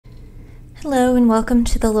Hello and welcome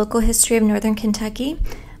to the local history of Northern Kentucky.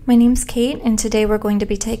 My name's Kate, and today we're going to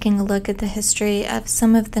be taking a look at the history of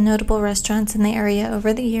some of the notable restaurants in the area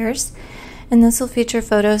over the years, and this will feature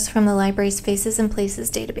photos from the library's Faces and Places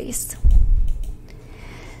database.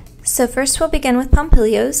 So first we'll begin with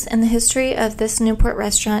Pompilio's, and the history of this Newport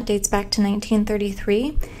restaurant dates back to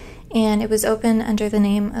 1933, and it was opened under the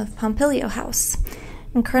name of Pompilio House.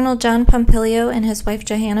 And Colonel John Pompilio and his wife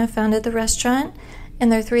Johanna founded the restaurant,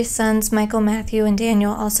 and their three sons, Michael, Matthew, and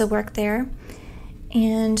Daniel, also worked there.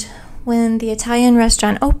 And when the Italian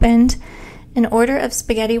restaurant opened, an order of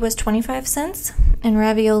spaghetti was 25 cents and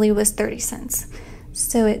ravioli was 30 cents.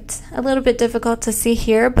 So it's a little bit difficult to see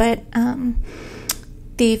here, but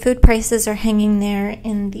the food prices are hanging there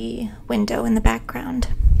in the window in the background.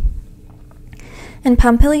 And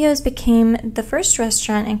Pompilio's became the first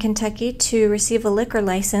restaurant in Kentucky to receive a liquor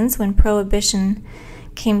license when Prohibition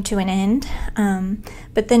came to an end,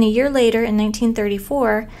 but then a year later in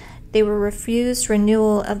 1934 they were refused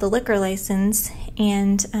renewal of the liquor license,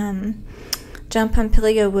 and John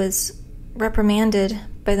Pompilio was reprimanded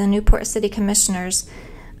by the Newport City Commissioners,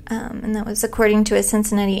 and that was according to a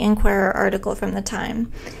Cincinnati Enquirer article from the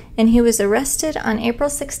time. And he was arrested on April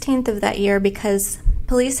 16th of that year because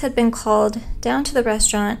police had been called down to the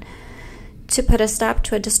restaurant to put a stop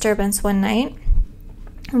to a disturbance one night.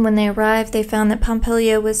 And when they arrived, they found that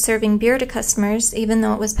Pompilio was serving beer to customers, even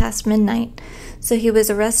though it was past midnight. So he was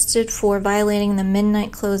arrested for violating the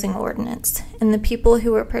midnight closing ordinance. And the people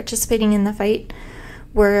who were participating in the fight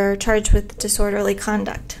were charged with disorderly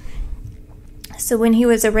conduct. So when he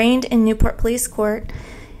was arraigned in Newport Police Court,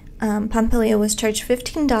 Pompilio was charged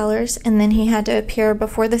 $15, and then he had to appear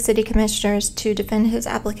before the city commissioners to defend his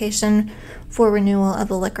application for renewal of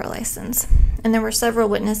the liquor license. And there were several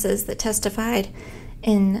witnesses that testified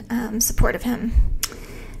in support of him.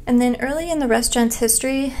 And then early in the restaurant's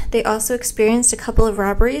history, they also experienced a couple of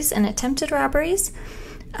robberies and attempted robberies.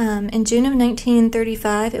 In June of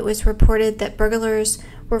 1935, it was reported that burglars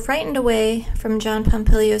were frightened away from John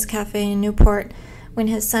Pompilio's cafe in Newport when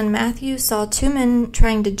his son Matthew saw two men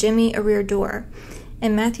trying to jimmy a rear door.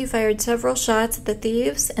 And Matthew fired several shots at the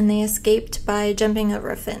thieves, and they escaped by jumping over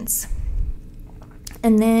a fence.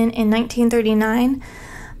 And then in 1939,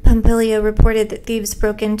 Pompilio reported that thieves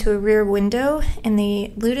broke into a rear window and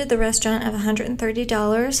they looted the restaurant of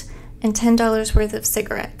 $130 and $10 worth of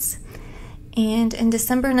cigarettes. And in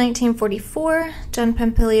December 1944, John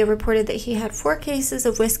Pompilio reported that he had 4 cases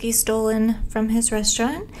of whiskey stolen from his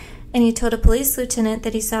restaurant, and he told a police lieutenant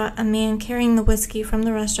that he saw a man carrying the whiskey from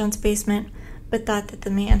the restaurant's basement, but thought that the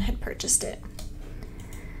man had purchased it.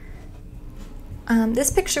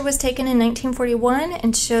 This picture was taken in 1941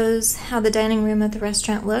 and shows how the dining room of the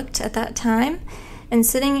restaurant looked at that time. And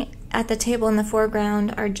sitting at the table in the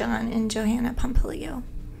foreground are John and Johanna Pompilio.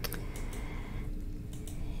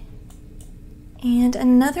 And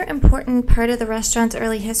another important part of the restaurant's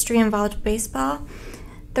early history involved baseball.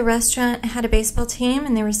 The restaurant had a baseball team,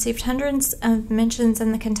 and they received hundreds of mentions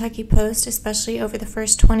in the Kentucky Post, especially over the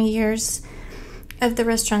first 20 years of the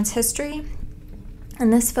restaurant's history.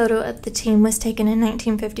 And this photo of the team was taken in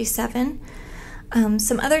 1957.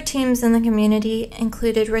 Some other teams in the community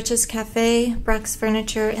included Rich's Cafe, Brock's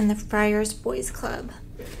Furniture, and the Friars Boys Club.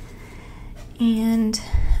 And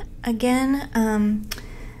again,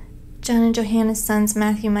 John and Johanna's sons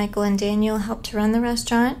Matthew, Michael, and Daniel helped to run the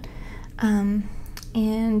restaurant.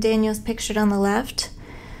 And Daniel's pictured on the left.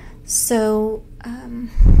 So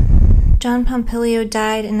John Pompilio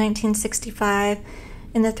died in 1965,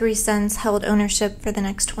 and the 3 sons held ownership for the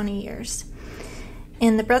next 20 years.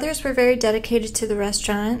 And the brothers were very dedicated to the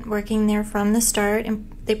restaurant, working there from the start,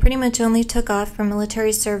 and they pretty much only took off for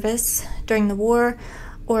military service during the war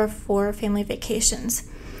or for family vacations.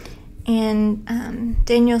 And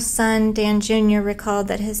Daniel's son, Dan Jr., recalled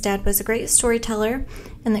that his dad was a great storyteller,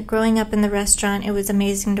 and that growing up in the restaurant, it was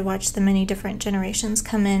amazing to watch the many different generations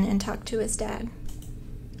come in and talk to his dad.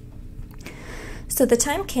 So the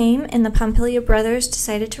time came, and the Pompilio brothers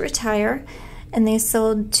decided to retire, and they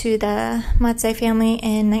sold to the Mazzei family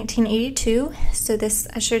in 1982. So this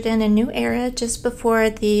ushered in a new era just before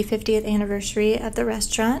the 50th anniversary of the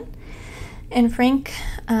restaurant. And Frank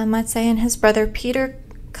Mazzei and his brother Peter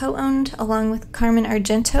co-owned, along with Carmen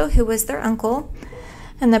Argento, who was their uncle.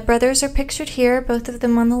 And the brothers are pictured here, both of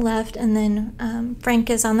them on the left, and then Frank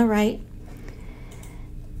is on the right.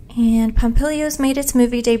 And Pompilio's made its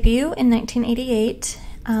movie debut in 1988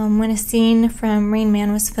 when a scene from Rain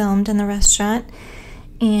Man was filmed in the restaurant.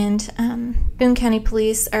 And Boone County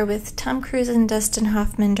Police are with Tom Cruise and Dustin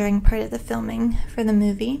Hoffman during part of the filming for the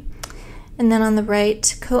movie. And then on the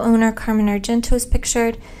right, co-owner Carmen Argento is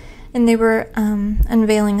pictured, and they were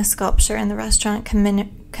unveiling a sculpture in the restaurant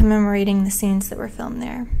commemorating the scenes that were filmed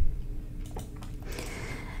there.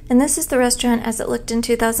 And this is the restaurant as it looked in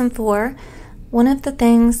 2004. One of the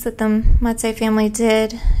things that the Matsei family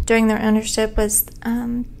did during their ownership was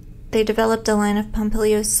they developed a line of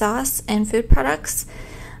Pompilio sauce and food products,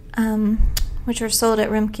 which were sold at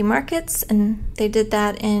Rimke markets, and they did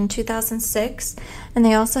that in 2006. And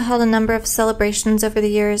they also held a number of celebrations over the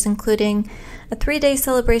years, including a 3-day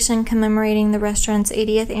celebration commemorating the restaurant's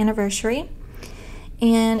 80th anniversary.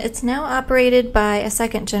 And it's now operated by a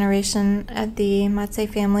second generation of the Matsei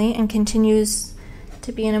family and continues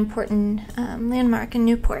to be an important landmark in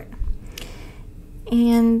Newport.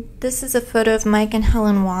 And this is a photo of Mike and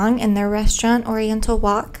Helen Wong in their restaurant, Oriental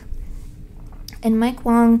Walk. And Mike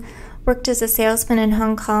Wong worked as a salesman in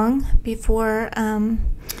Hong Kong before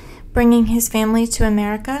bringing his family to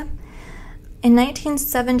America. In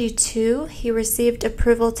 1972, he received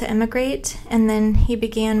approval to immigrate, and then he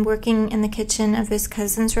began working in the kitchen of his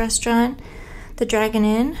cousin's restaurant, the Dragon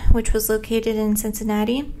Inn, which was located in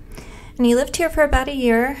Cincinnati. And he lived here for about a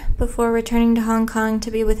year before returning to Hong Kong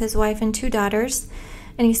to be with his wife and 2 daughters.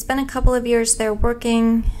 And he spent a couple of years there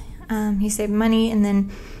working. He saved money and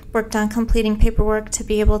then worked on completing paperwork to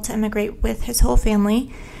be able to immigrate with his whole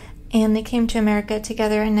family. And they came to America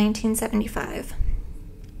together in 1975.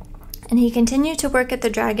 And he continued to work at the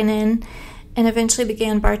Dragon Inn and eventually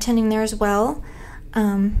began bartending there as well.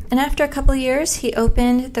 And after a couple of years, he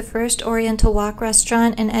opened the first Oriental Walk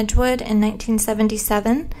restaurant in Edgewood in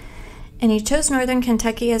 1977. And he chose Northern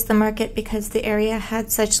Kentucky as the market because the area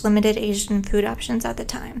had such limited Asian food options at the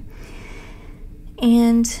time.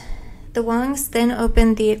 And the Wongs then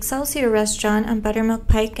opened the Excelsior restaurant on Buttermilk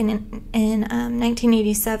Pike in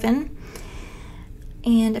 1987.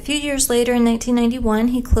 And a few years later, in 1991,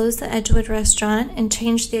 he closed the Edgewood restaurant and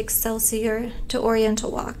changed the Excelsior to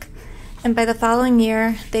Oriental Walk. And by the following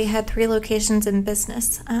year, they had 3 locations in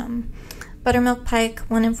business. Buttermilk Pike,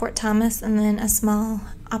 one in Fort Thomas, and then a small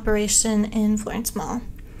operation in Florence Mall.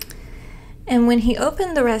 And when he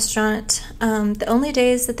opened the restaurant, the only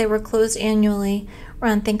days that they were closed annually were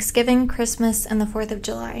on Thanksgiving, Christmas, and the 4th of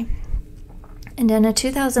July. And in a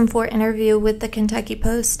 2004 interview with the Kentucky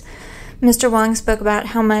Post, Mr. Wong spoke about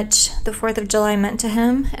how much the 4th of July meant to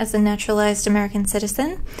him as a naturalized American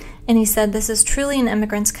citizen. And he said, "This is truly an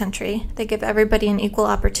immigrant's country. They give everybody an equal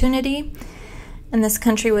opportunity. And this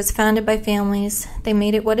country was founded by families. They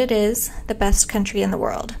made it what it is, the best country in the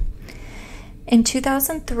world." In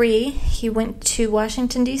 2003, he went to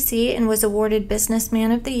Washington, D.C. and was awarded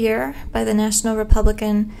Businessman of the Year by the National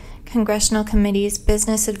Republican Congressional Committee's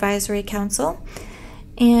Business Advisory Council.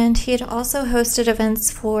 And he had also hosted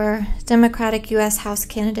events for Democratic U.S. House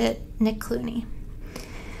candidate Nick Clooney.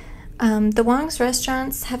 The Wong's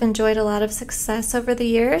restaurants have enjoyed a lot of success over the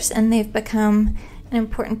years, and they've become an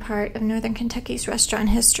important part of Northern Kentucky's restaurant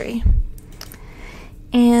history.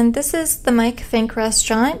 And this is the Mike Fink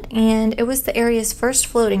restaurant, and it was the area's first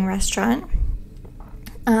floating restaurant.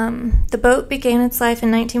 The boat began its life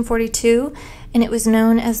in 1942, and it was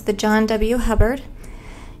known as the John W. Hubbard.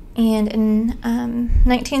 And in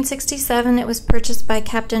 1967, it was purchased by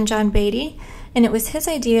Captain John Beatty, and it was his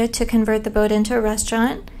idea to convert the boat into a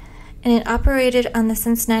restaurant, and it operated on the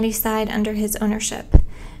Cincinnati side under his ownership.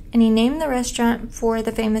 And he named the restaurant for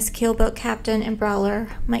the famous keelboat captain and brawler,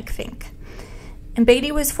 Mike Fink. And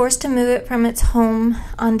Beatty was forced to move it from its home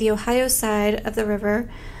on the Ohio side of the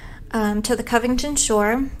river to the Covington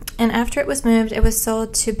shore. And after it was moved, it was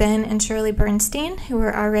sold to Ben and Shirley Bernstein, who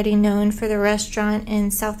were already known for the restaurant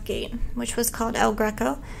in Southgate, which was called El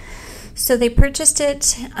Greco. So they purchased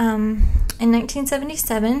it in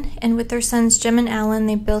 1977, and with their sons Jim and Alan,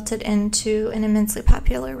 they built it into an immensely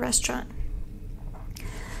popular restaurant.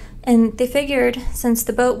 And they figured, since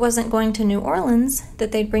the boat wasn't going to New Orleans,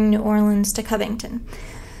 that they'd bring New Orleans to Covington.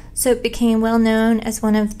 So it became well known as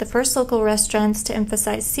one of the first local restaurants to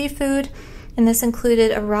emphasize seafood, and this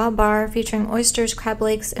included a raw bar featuring oysters, crab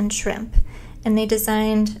legs, and shrimp. And they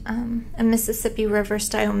designed a Mississippi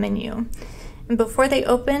River-style menu. And before they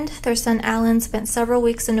opened, their son Alan spent several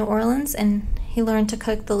weeks in New Orleans, and he learned to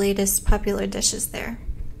cook the latest popular dishes there.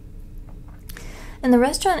 And the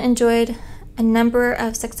restaurant enjoyed a number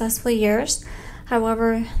of successful years.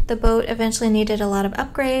 However, the boat eventually needed a lot of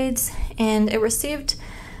upgrades, and it received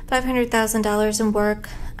 $500,000 in work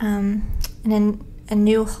and a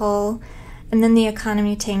new hull, and then the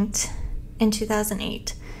economy tanked in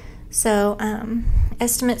 2008. So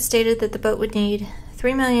estimates stated that the boat would need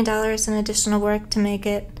 $3 million in additional work to make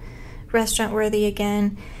it restaurant worthy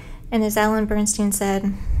again, and as Alan Bernstein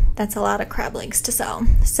said, that's a lot of crab legs to sell.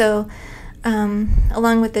 So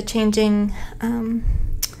along with the changing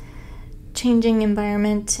changing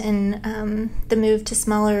environment and the move to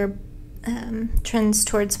smaller trends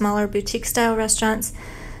towards smaller boutique-style restaurants,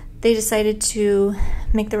 they decided to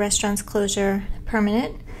make the restaurant's closure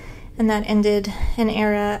permanent, and that ended an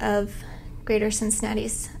era of Greater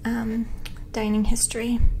Cincinnati's dining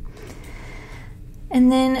history.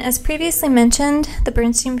 And then, as previously mentioned, the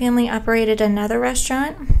Bernstein family operated another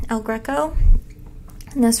restaurant, El Greco.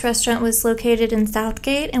 And this restaurant was located in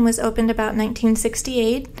Southgate and was opened about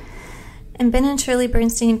 1968. And Ben and Shirley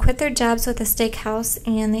Bernstein quit their jobs with a steakhouse,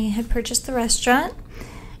 and they had purchased the restaurant.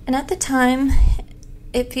 And at the time,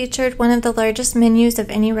 it featured one of the largest menus of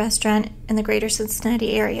any restaurant in the Greater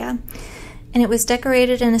Cincinnati area. And it was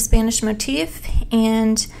decorated in a Spanish motif,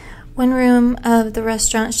 and one room of the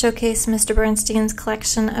restaurant showcased Mr. Bernstein's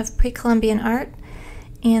collection of pre-Columbian art,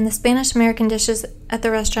 and the Spanish-American dishes at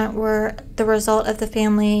the restaurant were the result of the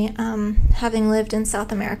family having lived in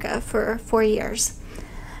South America for 4 years.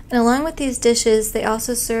 And along with these dishes, they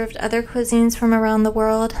also served other cuisines from around the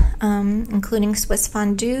world, including Swiss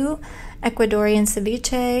fondue, Ecuadorian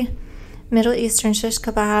ceviche, Middle Eastern shish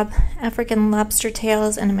kebab, African lobster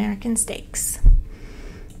tails, and American steaks.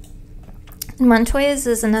 Montoya's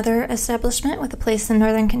is another establishment with a place in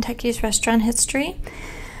northern Kentucky's restaurant history.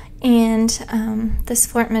 And this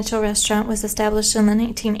Fort Mitchell restaurant was established in the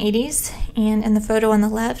 1980s. And in the photo on the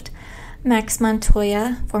left, Max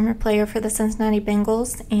Montoya, former player for the Cincinnati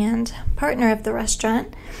Bengals and partner of the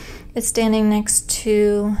restaurant, is standing next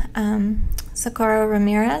to Socorro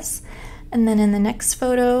Ramirez. And then in the next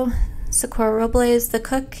photo, Socorro Robles, the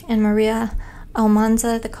cook, and Maria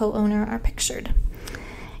Almanza, the co-owner, are pictured.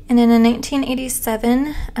 And in a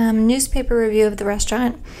 1987 newspaper review of the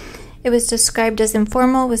restaurant, it was described as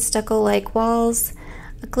informal with stucco-like walls,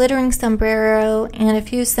 a glittering sombrero, and a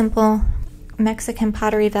few simple Mexican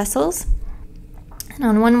pottery vessels. And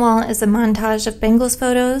on one wall is a montage of Bengals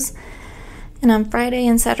photos. And on Friday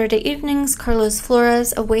and Saturday evenings, Carlos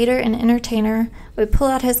Flores, a waiter and entertainer, would pull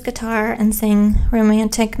out his guitar and sing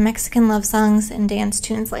romantic Mexican love songs and dance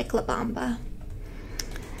tunes like La Bamba.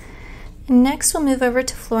 And next, we'll move over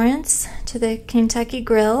to Florence, to the Kentucky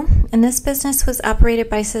Grill. And this business was operated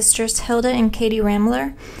by sisters Hilda and Katie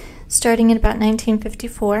Ramler, starting in about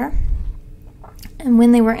 1954. And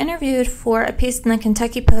when they were interviewed for a piece in the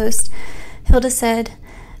Kentucky Post, Hilda said,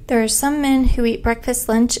 "There are some men who eat breakfast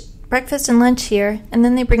and lunch here, and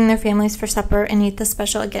then they bring their families for supper and eat the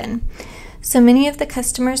special again. So many of the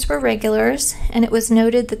customers were regulars, and it was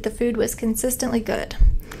noted that the food was consistently good."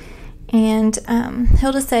 And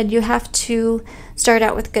Hilda said, "You have to start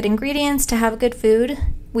out with good ingredients to have good food.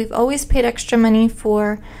 We've always paid extra money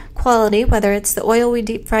for quality, whether it's the oil we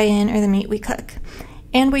deep fry in or the meat we cook.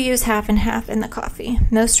 And we use half and half in the coffee.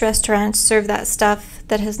 Most restaurants serve that stuff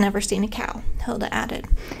that has never seen a cow," Hilda added.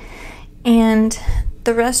 And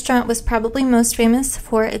the restaurant was probably most famous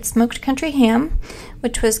for its smoked country ham,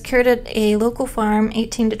 which was cured at a local farm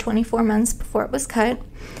 18 to 24 months before it was cut.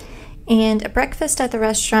 And a breakfast at the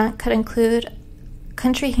restaurant could include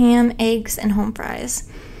country ham, eggs, and home fries.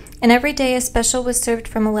 And every day a special was served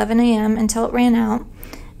from 11 a.m. until it ran out,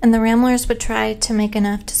 and the Ramblers would try to make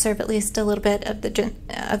enough to serve at least a little bit of the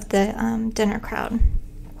dinner crowd.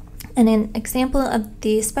 And an example of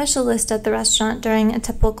the special list at the restaurant during a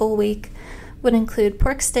typical week would include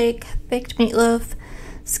pork steak, baked meatloaf,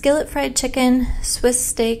 skillet fried chicken, Swiss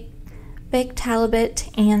steak, baked halibut,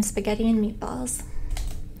 and spaghetti and meatballs.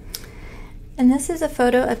 And this is a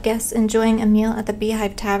photo of guests enjoying a meal at the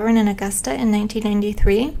Beehive Tavern in Augusta in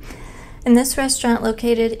 1993. And this restaurant,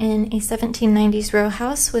 located in a 1790s row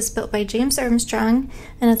house, was built by James Armstrong,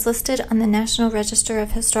 and it's listed on the National Register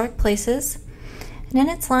of Historic Places. And in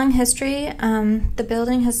its long history, the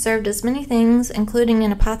building has served as many things, including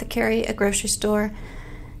an apothecary, a grocery store,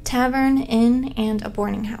 tavern, inn, and a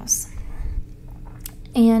boarding house.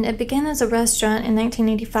 And it began as a restaurant in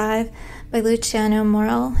 1985 by Luciano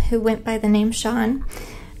Morel, who went by the name Sean.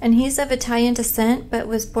 And he's of Italian descent, but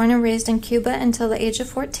was born and raised in Cuba until the age of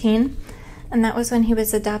 14. And that was when he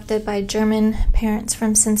was adopted by German parents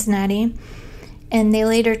from Cincinnati. And they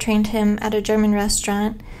later trained him at a German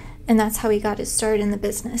restaurant, and that's how he got his start in the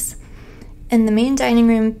business. And the main dining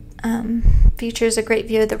room features a great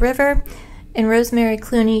view of the river, and Rosemary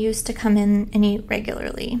Clooney used to come in and eat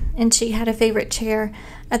regularly. And she had a favorite chair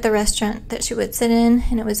at the restaurant that she would sit in,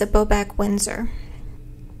 and it was a Bowback Windsor.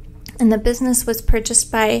 And the business was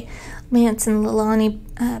purchased by Lance and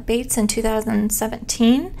Lilani Bates in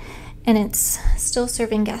 2017, and it's still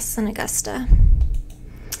serving guests in Augusta.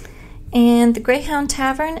 And the Greyhound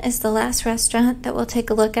Tavern is the last restaurant that we'll take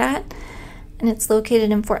a look at, and it's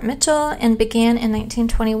located in Fort Mitchell and began in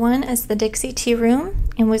 1921 as the Dixie Tea Room,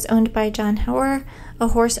 and was owned by John Hauer, a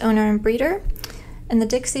horse owner and breeder. And the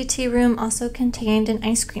Dixie Tea Room also contained an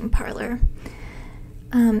ice cream parlor.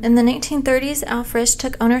 In the 1930s, Al Frisch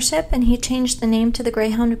took ownership and he changed the name to the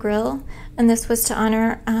Greyhound Grill, and this was to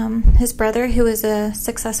honor his brother, who was a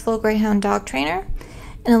successful greyhound dog trainer.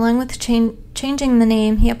 And along with changing the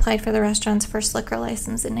name, he applied for the restaurant's first liquor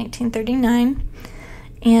license in 1939.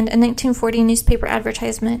 And a 1940 newspaper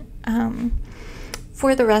advertisement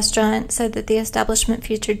for the restaurant said that the establishment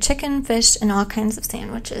featured chicken, fish, and all kinds of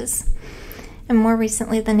sandwiches. And more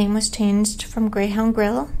recently, the name was changed from Greyhound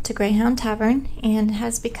Grill to Greyhound Tavern and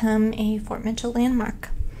has become a Fort Mitchell landmark.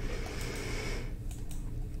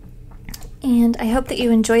 And I hope that you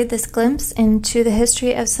enjoyed this glimpse into the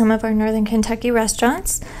history of some of our Northern Kentucky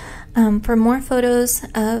restaurants. For more photos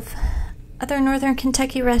of other Northern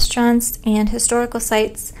Kentucky restaurants and historical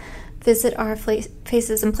sites, visit our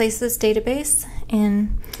Faces and Places database,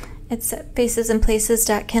 and it's at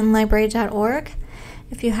facesandplaces.kentonlibrary.org.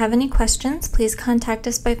 If you have any questions, please contact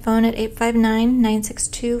us by phone at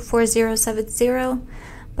 859-962-4070,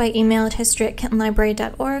 by email at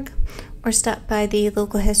history@kentonlibrary.org, or stop by the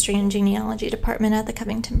local history and genealogy department at the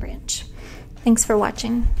Covington branch. Thanks for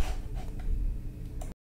watching.